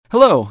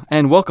Hello,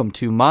 and welcome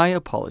to My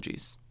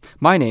Apologies.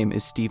 My name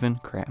is Stephen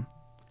Cram.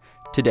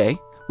 Today,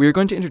 we are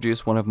going to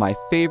introduce one of my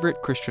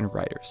favorite Christian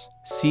writers,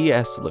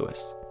 C.S.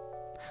 Lewis.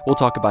 We'll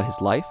talk about his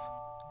life,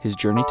 his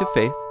journey to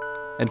faith,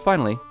 and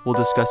finally, we'll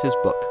discuss his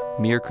book,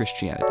 Mere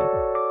Christianity.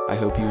 I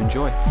hope you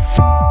enjoy.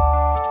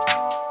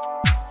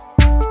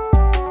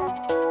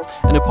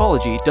 An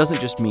apology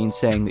doesn't just mean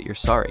saying that you're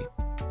sorry.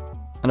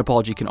 An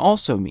apology can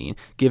also mean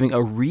giving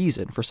a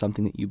reason for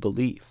something that you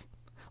believe.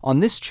 On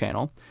this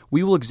channel,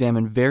 we will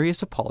examine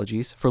various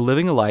apologies for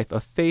living a life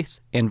of faith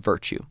and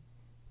virtue.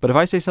 But if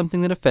I say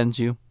something that offends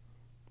you,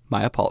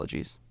 my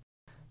apologies.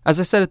 As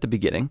I said at the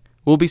beginning,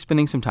 we'll be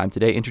spending some time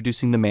today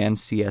introducing the man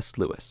C.S.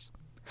 Lewis.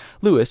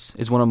 Lewis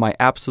is one of my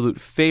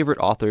absolute favorite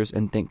authors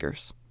and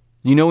thinkers.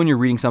 You know when you're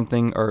reading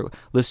something or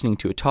listening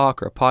to a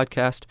talk or a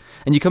podcast,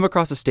 and you come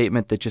across a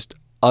statement that just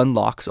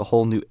unlocks a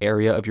whole new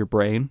area of your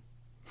brain?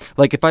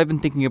 Like if I've been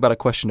thinking about a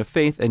question of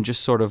faith and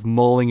just sort of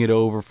mulling it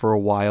over for a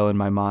while in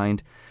my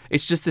mind,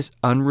 it's just this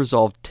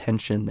unresolved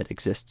tension that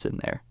exists in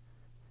there.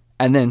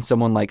 And then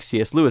someone like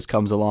C.S. Lewis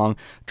comes along,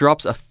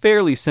 drops a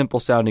fairly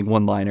simple sounding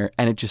one-liner,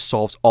 and it just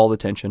solves all the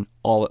tension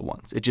all at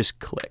once. It just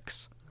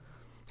clicks.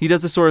 He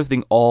does this sort of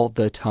thing all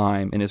the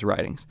time in his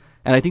writings,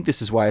 and I think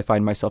this is why I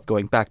find myself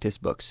going back to his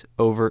books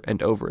over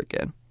and over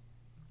again.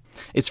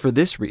 It's for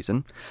this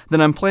reason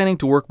that I'm planning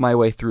to work my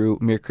way through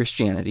Mere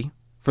Christianity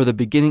for the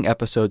beginning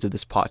episodes of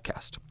this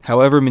podcast,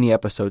 however many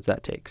episodes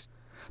that takes.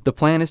 The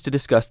plan is to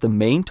discuss the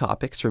main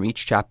topics from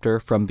each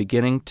chapter from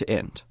beginning to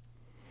end.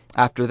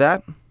 After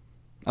that,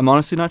 I'm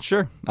honestly not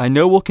sure. I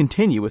know we'll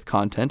continue with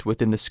content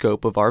within the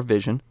scope of our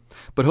vision,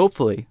 but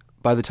hopefully,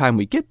 by the time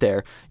we get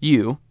there,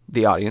 you,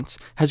 the audience,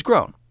 has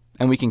grown,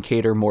 and we can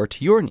cater more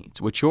to your needs,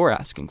 which you're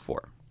asking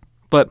for.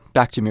 But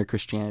back to Mere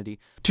Christianity,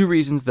 2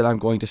 reasons that I'm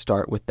going to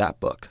start with that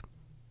book.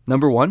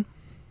 Number 1,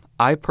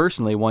 I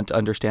personally want to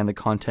understand the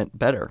content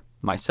better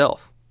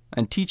myself,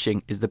 and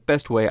teaching is the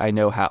best way I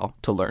know how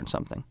to learn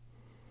something.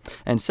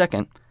 And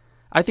second,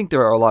 I think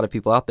there are a lot of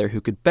people out there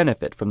who could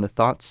benefit from the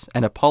thoughts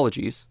and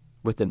apologies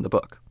within the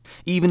book.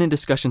 Even in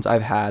discussions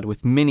I've had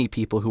with many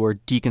people who are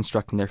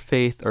deconstructing their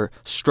faith or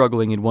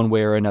struggling in one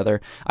way or another,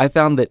 I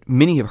found that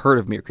many have heard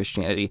of Mere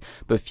Christianity,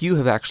 but few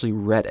have actually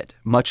read it,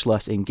 much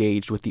less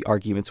engaged with the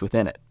arguments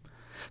within it.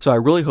 So I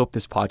really hope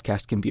this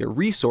podcast can be a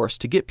resource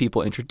to get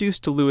people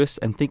introduced to Lewis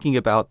and thinking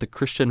about the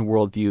Christian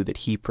worldview that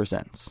he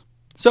presents.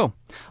 So,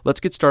 let's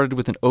get started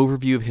with an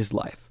overview of his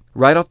life.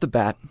 Right off the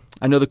bat,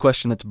 I know the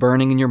question that's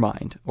burning in your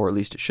mind, or at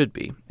least it should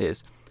be,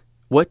 is,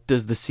 what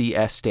does the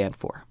CS stand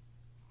for?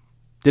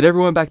 Did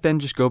everyone back then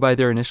just go by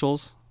their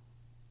initials?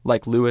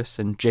 Like Lewis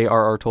and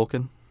J.R.R.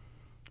 Tolkien?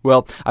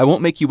 Well, I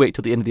won't make you wait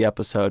till the end of the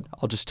episode.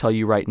 I'll just tell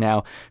you right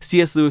now,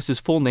 C.S. Lewis's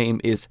full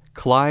name is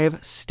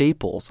Clive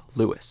Staples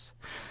Lewis.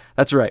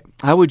 That's right.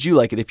 How would you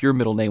like it if your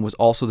middle name was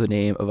also the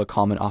name of a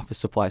common office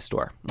supply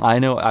store? I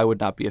know I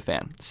would not be a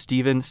fan.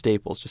 Stephen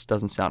Staples just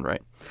doesn't sound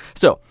right.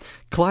 So,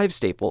 Clive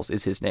Staples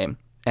is his name,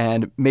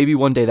 and maybe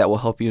one day that will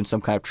help you in some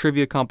kind of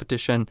trivia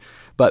competition,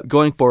 but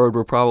going forward,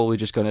 we're probably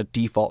just going to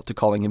default to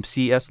calling him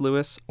C.S.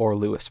 Lewis, or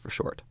Lewis for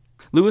short.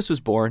 Lewis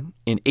was born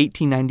in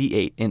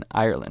 1898 in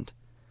Ireland.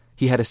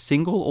 He had a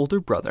single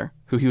older brother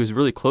who he was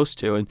really close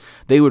to, and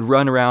they would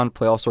run around,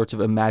 play all sorts of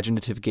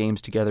imaginative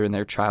games together in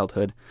their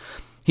childhood.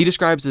 He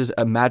describes it as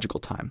a magical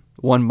time,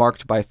 one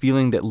marked by a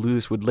feeling that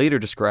Lewis would later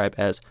describe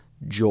as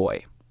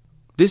joy.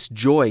 This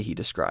joy, he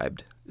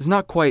described, is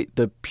not quite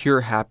the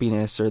pure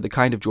happiness or the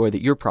kind of joy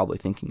that you're probably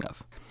thinking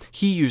of.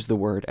 He used the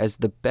word as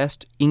the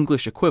best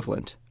English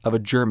equivalent of a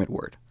German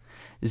word,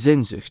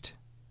 Sehnsucht.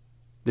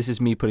 This is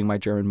me putting my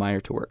German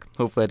minor to work.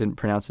 Hopefully I didn't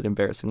pronounce it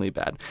embarrassingly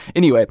bad.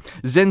 Anyway,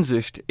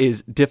 Sehnsucht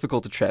is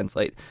difficult to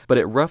translate, but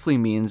it roughly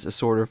means a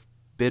sort of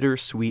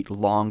bittersweet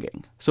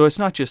longing. So it's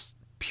not just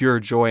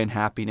pure joy and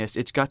happiness.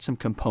 It's got some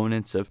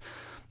components of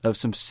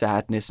some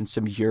sadness and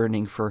some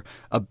yearning for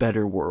a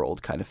better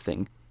world kind of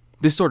thing.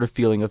 This sort of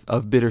feeling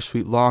of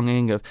bittersweet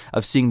longing,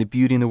 of seeing the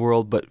beauty in the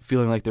world, but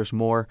feeling like there's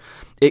more,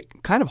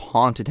 it kind of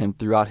haunted him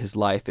throughout his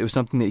life. It was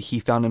something that he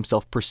found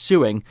himself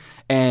pursuing,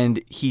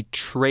 and he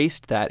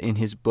traced that in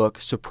his book,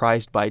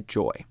 Surprised by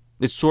Joy.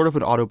 It's sort of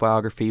an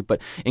autobiography,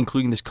 but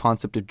including this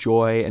concept of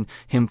joy and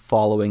him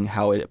following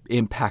how it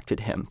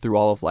impacted him through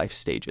all of life's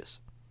stages.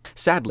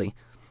 Sadly,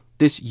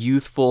 this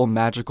youthful,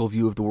 magical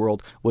view of the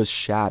world was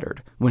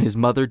shattered when his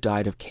mother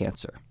died of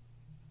cancer.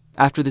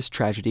 After this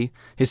tragedy,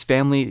 his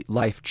family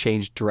life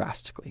changed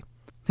drastically.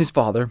 His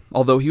father,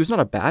 although he was not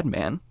a bad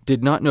man,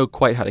 did not know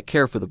quite how to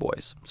care for the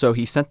boys, so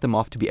he sent them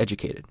off to be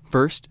educated,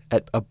 first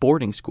at a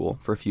boarding school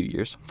for a few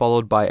years,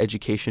 followed by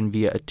education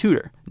via a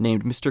tutor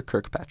named Mr.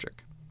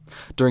 Kirkpatrick.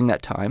 During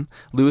that time,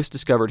 Lewis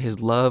discovered his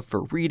love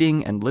for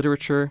reading and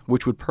literature,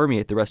 which would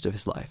permeate the rest of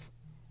his life.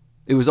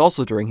 It was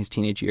also during his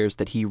teenage years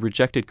that he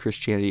rejected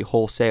Christianity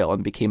wholesale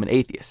and became an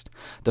atheist,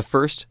 the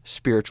first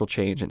spiritual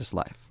change in his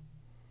life.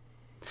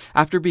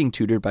 After being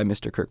tutored by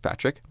Mr.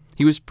 Kirkpatrick,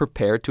 he was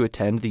prepared to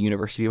attend the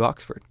University of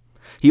Oxford.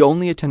 He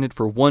only attended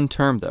for 1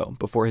 term, though,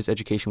 before his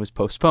education was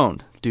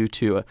postponed due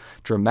to a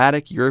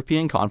dramatic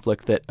European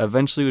conflict that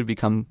eventually would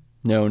become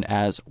known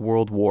as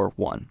World War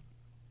I.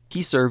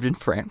 He served in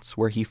France,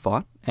 where he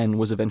fought and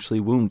was eventually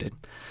wounded,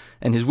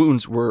 and his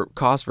wounds were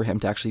cause for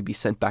him to actually be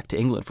sent back to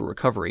England for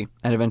recovery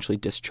and eventually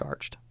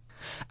discharged.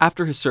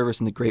 After his service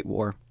in the Great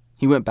War,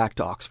 he went back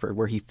to Oxford,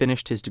 where he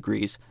finished his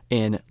degrees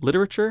in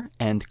literature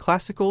and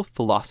classical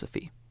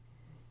philosophy.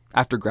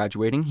 After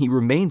graduating, he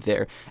remained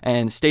there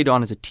and stayed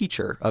on as a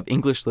teacher of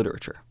English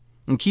literature.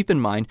 And keep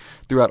in mind,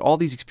 throughout all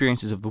these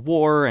experiences of the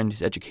war and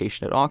his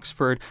education at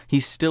Oxford,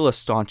 he's still a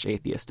staunch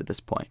atheist at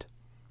this point.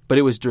 But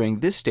it was during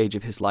this stage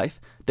of his life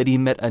that he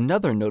met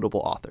another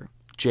notable author,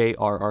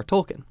 J.R.R.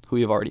 Tolkien, who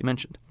we have already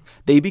mentioned.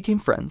 They became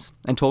friends,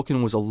 and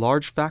Tolkien was a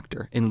large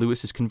factor in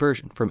Lewis's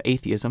conversion from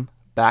atheism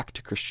back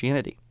to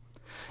Christianity.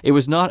 It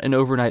was not an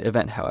overnight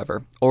event,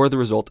 however, or the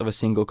result of a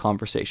single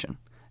conversation.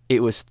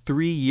 It was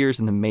 3 years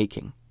in the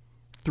making.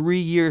 3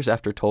 years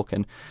after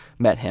Tolkien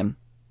met him,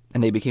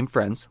 and they became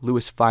friends,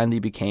 Lewis finally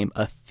became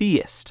a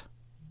theist.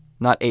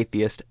 Not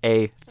atheist,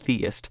 a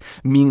theist,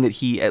 meaning that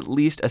he at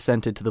least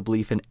assented to the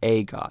belief in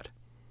a god.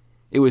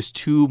 It was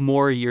 2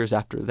 more years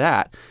after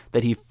that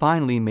he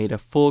finally made a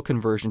full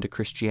conversion to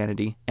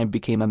Christianity and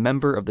became a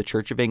member of the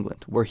Church of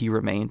England, where he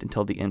remained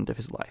until the end of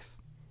his life.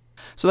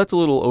 So that's a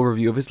little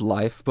overview of his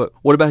life, but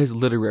what about his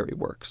literary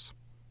works?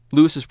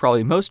 Lewis is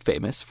probably most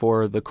famous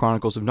for the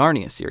Chronicles of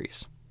Narnia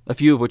series, a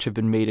few of which have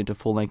been made into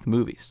full-length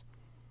movies.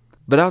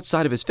 But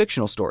outside of his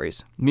fictional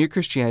stories, Mere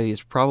Christianity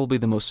is probably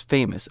the most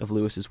famous of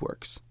Lewis's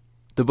works.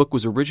 The book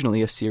was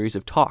originally a series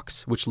of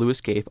talks which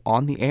Lewis gave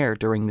on the air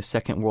during the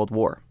Second World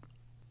War.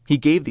 He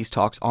gave these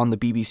talks on the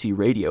BBC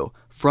radio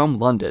from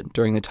London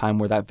during the time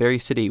where that very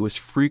city was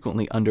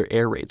frequently under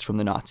air raids from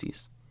the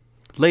Nazis.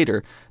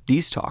 Later,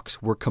 these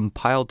talks were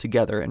compiled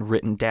together and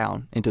written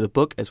down into the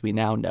book as we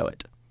now know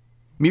it.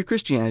 Mere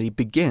Christianity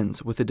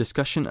begins with a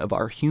discussion of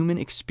our human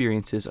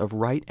experiences of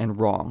right and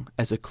wrong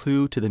as a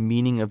clue to the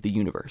meaning of the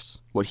universe,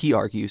 what he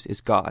argues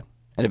is God,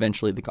 and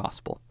eventually the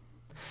gospel.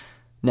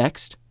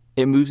 Next,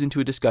 it moves into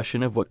a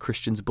discussion of what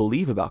Christians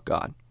believe about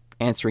God,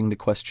 answering the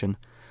question,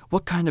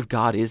 what kind of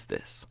God is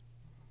this?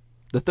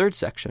 The third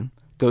section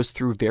goes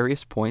through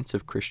various points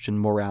of Christian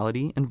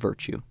morality and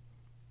virtue.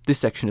 This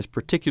section is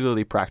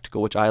particularly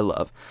practical, which I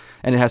love,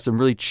 and it has some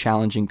really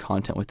challenging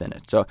content within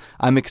it, so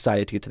I'm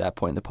excited to get to that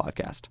point in the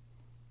podcast.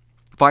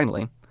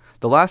 Finally,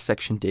 the last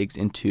section digs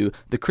into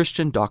the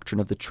Christian doctrine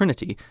of the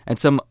Trinity and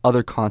some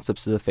other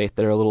concepts of the faith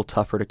that are a little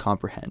tougher to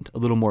comprehend, a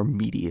little more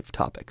meaty of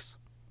topics.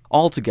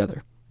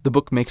 Altogether, the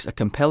book makes a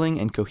compelling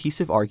and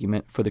cohesive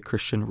argument for the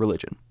Christian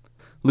religion.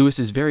 Lewis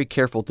is very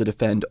careful to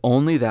defend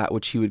only that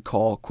which he would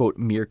call, quote,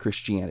 mere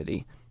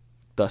Christianity,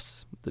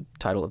 thus the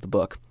title of the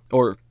book,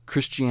 or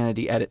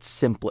Christianity at its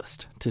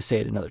simplest, to say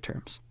it in other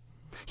terms.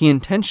 He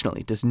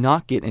intentionally does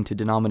not get into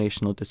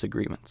denominational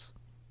disagreements.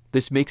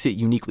 This makes it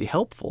uniquely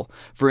helpful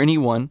for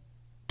anyone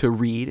to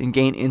read and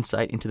gain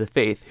insight into the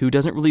faith who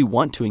doesn't really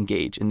want to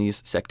engage in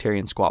these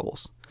sectarian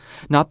squabbles.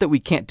 Not that we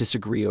can't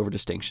disagree over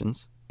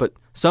distinctions, but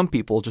some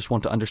people just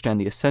want to understand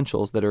the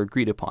essentials that are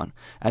agreed upon,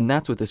 and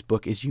that's what this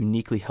book is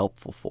uniquely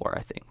helpful for,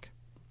 I think.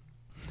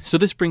 So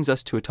this brings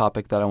us to a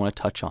topic that I want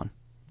to touch on.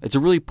 It's a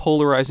really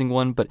polarizing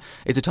one, but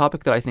it's a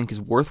topic that I think is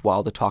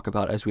worthwhile to talk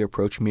about as we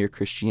approach Mere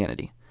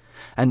Christianity,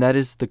 and that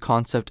is the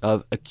concept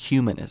of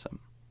ecumenism.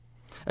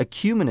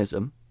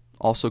 Ecumenism,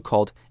 also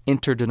called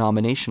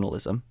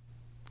interdenominationalism,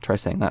 try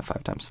saying that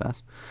 5 times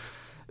fast,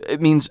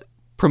 it means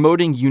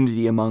promoting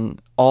unity among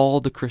all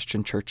the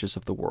Christian churches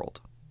of the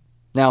world.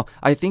 Now,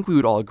 I think we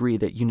would all agree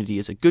that unity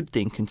is a good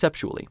thing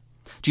conceptually.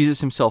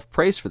 Jesus himself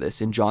prays for this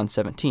in John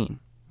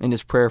 17, in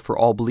his prayer for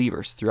all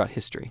believers throughout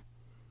history.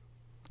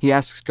 He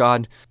asks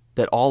God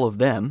that all of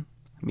them,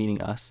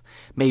 meaning us,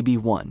 may be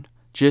one,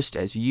 just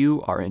as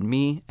you are in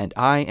me and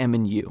I am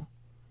in you.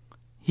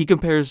 He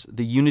compares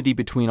the unity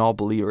between all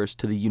believers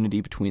to the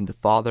unity between the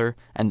Father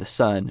and the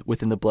Son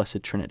within the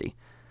Blessed Trinity.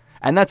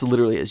 And that's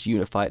literally as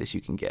unified as you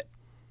can get.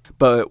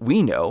 But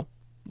we know,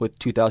 with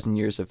 2,000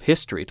 years of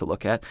history to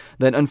look at,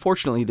 that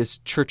unfortunately this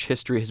church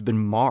history has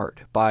been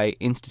marred by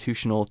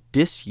institutional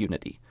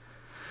disunity.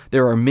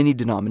 There are many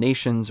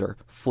denominations or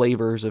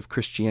flavors of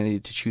Christianity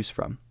to choose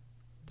from.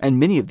 And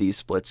many of these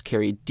splits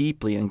carry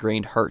deeply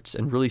ingrained hurts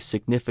and really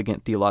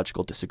significant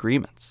theological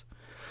disagreements.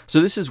 So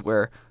this is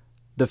where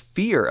the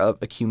fear of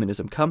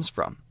ecumenism comes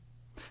from.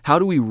 How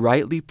do we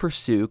rightly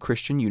pursue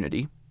Christian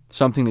unity,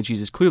 something that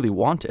Jesus clearly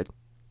wanted,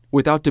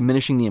 without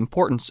diminishing the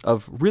importance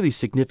of really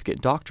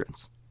significant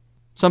doctrines?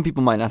 Some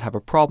people might not have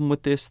a problem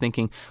with this,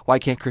 thinking, why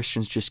can't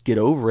Christians just get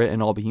over it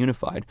and all be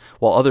unified?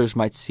 While others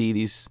might see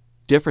these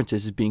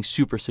differences as being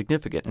super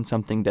significant and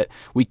something that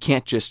we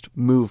can't just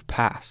move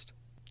past.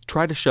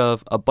 Try to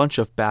shove a bunch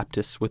of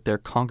Baptists with their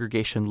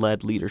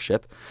congregation-led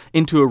leadership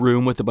into a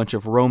room with a bunch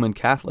of Roman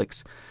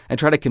Catholics and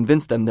try to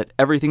convince them that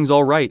everything's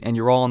all right and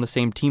you're all on the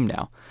same team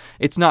now.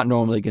 It's not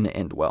normally going to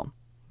end well.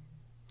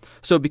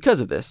 So because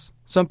of this,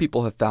 some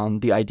people have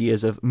found the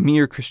ideas of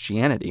mere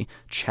Christianity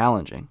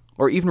challenging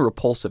or even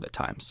repulsive at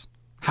times.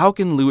 How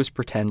can Lewis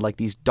pretend like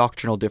these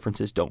doctrinal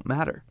differences don't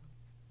matter?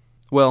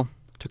 Well,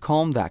 to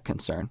calm that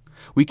concern,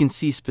 we can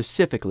see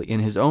specifically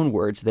in his own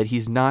words that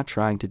he's not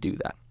trying to do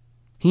that.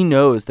 He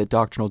knows that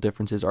doctrinal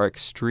differences are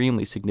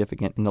extremely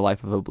significant in the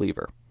life of a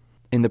believer.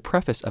 In the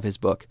preface of his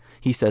book,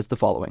 he says the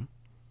following: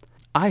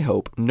 I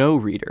hope no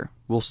reader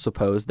will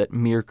suppose that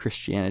mere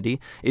Christianity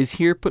is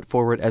here put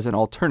forward as an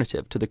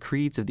alternative to the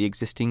creeds of the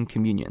existing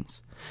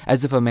communions,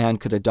 as if a man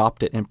could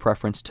adopt it in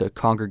preference to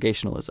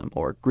Congregationalism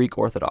or Greek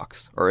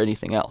Orthodox or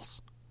anything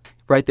else.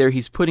 Right there,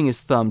 he's putting his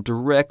thumb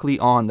directly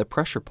on the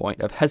pressure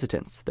point of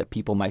hesitance that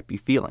people might be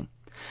feeling.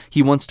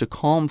 He wants to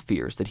calm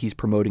fears that he's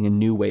promoting a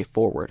new way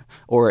forward,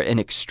 or an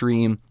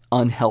extreme,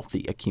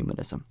 unhealthy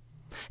ecumenism.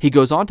 He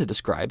goes on to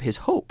describe his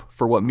hope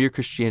for what mere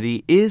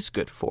Christianity is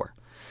good for,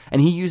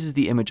 and he uses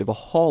the image of a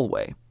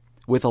hallway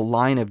with a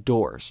line of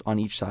doors on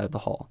each side of the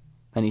hall.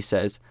 And he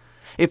says,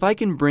 if I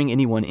can bring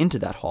anyone into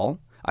that hall,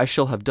 I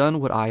shall have done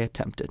what I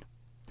attempted.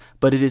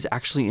 But it is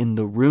actually in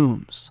the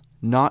rooms,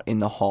 not in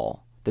the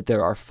hall, that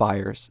there are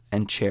fires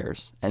and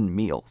chairs and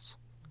meals.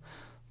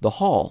 The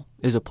hall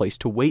is a place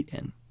to wait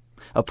in,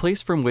 a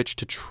place from which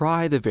to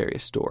try the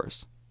various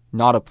doors,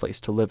 not a place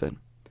to live in.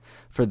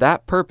 For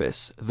that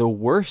purpose, the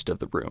worst of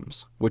the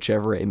rooms,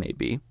 whichever it may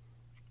be,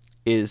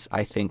 is,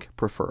 I think,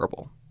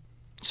 preferable.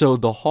 So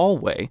the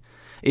hallway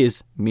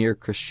is mere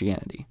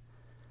Christianity,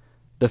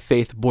 the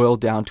faith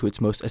boiled down to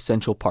its most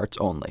essential parts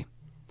only.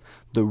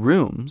 The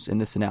rooms, in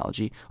this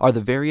analogy, are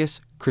the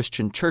various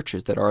Christian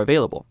churches that are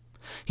available.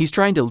 He's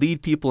trying to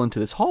lead people into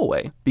this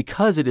hallway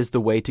because it is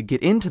the way to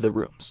get into the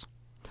rooms.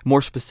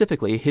 More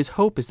specifically, his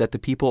hope is that the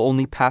people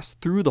only pass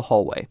through the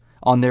hallway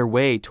on their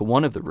way to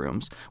one of the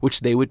rooms, which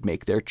they would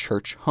make their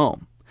church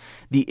home.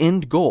 The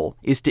end goal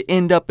is to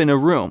end up in a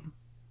room.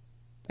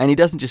 And he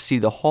doesn't just see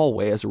the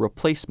hallway as a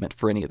replacement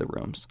for any of the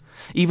rooms.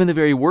 Even the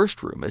very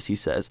worst room, as he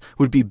says,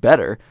 would be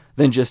better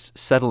than just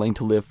settling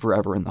to live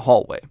forever in the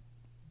hallway.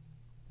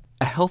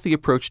 A healthy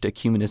approach to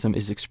ecumenism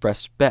is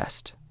expressed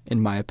best, in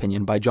my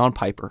opinion, by John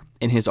Piper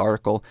in his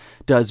article,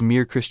 Does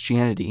Mere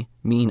Christianity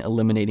Mean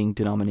Eliminating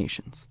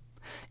Denominations?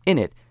 In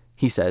it,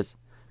 he says,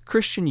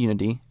 Christian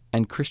unity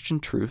and Christian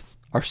truth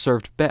are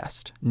served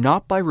best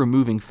not by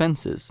removing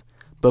fences,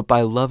 but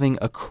by loving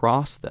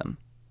across them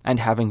and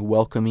having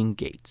welcoming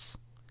gates.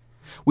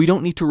 We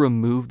don't need to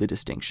remove the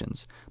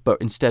distinctions,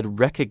 but instead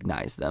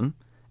recognize them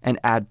and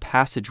add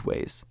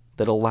passageways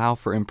that allow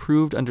for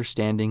improved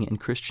understanding and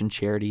Christian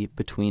charity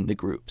between the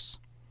groups.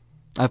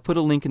 I've put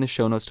a link in the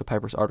show notes to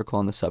Piper's article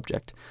on the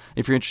subject.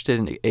 If you're interested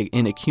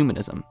in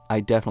ecumenism, I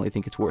definitely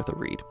think it's worth a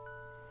read.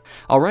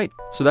 All right,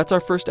 so that's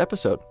our first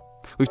episode.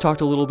 We've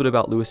talked a little bit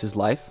about Lewis's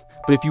life,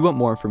 but if you want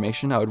more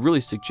information, I would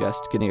really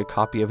suggest getting a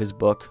copy of his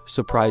book,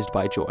 Surprised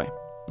by Joy.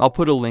 I'll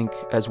put a link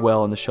as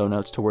well in the show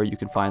notes to where you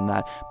can find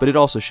that, but it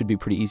also should be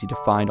pretty easy to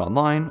find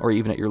online or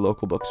even at your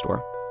local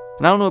bookstore.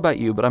 And I don't know about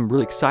you, but I'm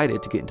really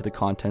excited to get into the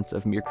contents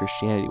of Mere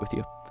Christianity with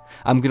you.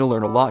 I'm going to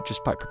learn a lot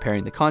just by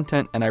preparing the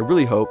content, and I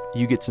really hope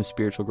you get some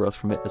spiritual growth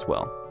from it as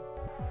well.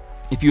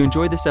 If you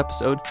enjoyed this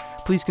episode,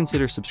 please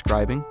consider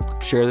subscribing,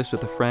 share this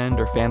with a friend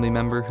or family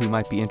member who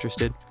might be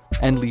interested,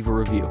 and leave a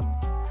review.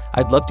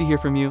 I'd love to hear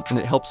from you, and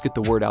it helps get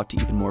the word out to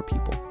even more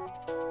people.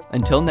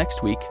 Until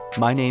next week,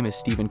 my name is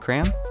Stephen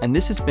Cram, and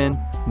this has been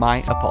My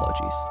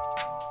Apologies.